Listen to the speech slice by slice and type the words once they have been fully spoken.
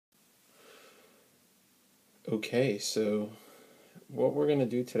Okay, so what we're going to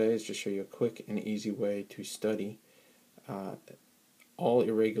do today is just show you a quick and easy way to study uh, all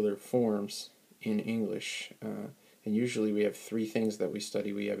irregular forms in English. And usually we have three things that we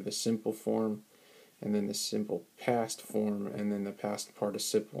study. We have the simple form, and then the simple past form, and then the past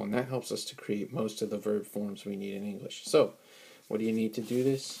participle. And that helps us to create most of the verb forms we need in English. So, what do you need to do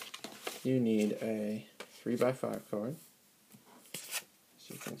this? You need a 3x5 card. As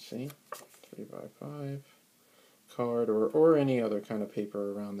you can see, 3x5 card, or any other kind of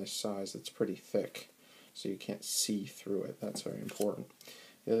paper around this size that's pretty thick so you can't see through it. That's very important.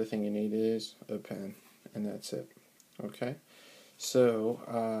 The other thing you need is a pen, and that's it. Okay,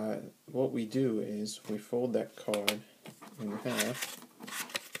 so what we do is we fold that card in half.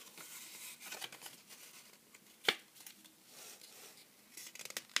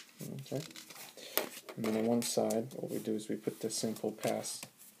 Okay, and then on one side what we do is we put the simple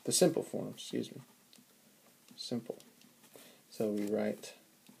form, excuse me. Simple. So we write,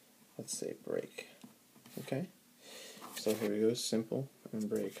 let's say, break. Okay? So here we go, simple and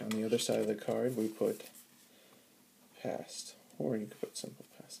break. On the other side of the card we put past, or you could put simple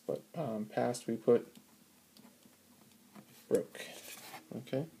past, but past we put broke.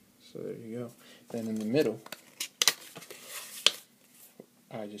 Okay? So there you go. Then in the middle,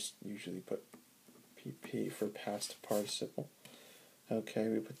 I just usually put PP for past participle. Okay,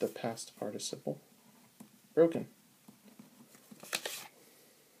 we put the past participle. Broken.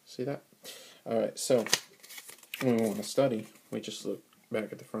 See that? Alright, so when we want to study, we just look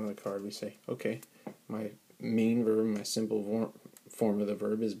back at the front of the card. We say, okay, my main verb, my simple form of the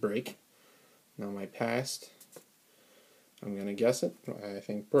verb is break. Now my past, I'm going to guess it. I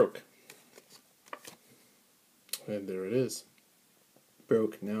think broke. And there it is.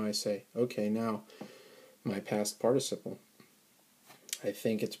 Broke. Now I say, okay, now my past participle. I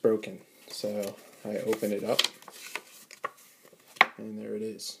think it's broken. So I open it up, and there it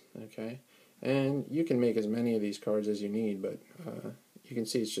is. Okay, and you can make as many of these cards as you need, but you can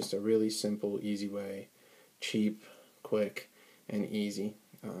see it's just a really simple, easy way, cheap, quick, and easy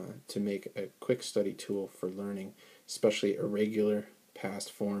to make a quick study tool for learning, especially irregular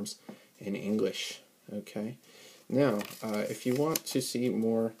past forms in English. Okay, now if you want to see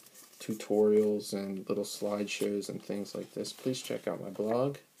more tutorials and little slideshows and things like this, please check out my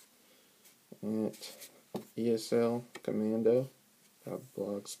blog at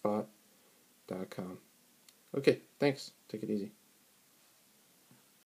eslcommando.blogspot.com. Okay, thanks. Take it easy.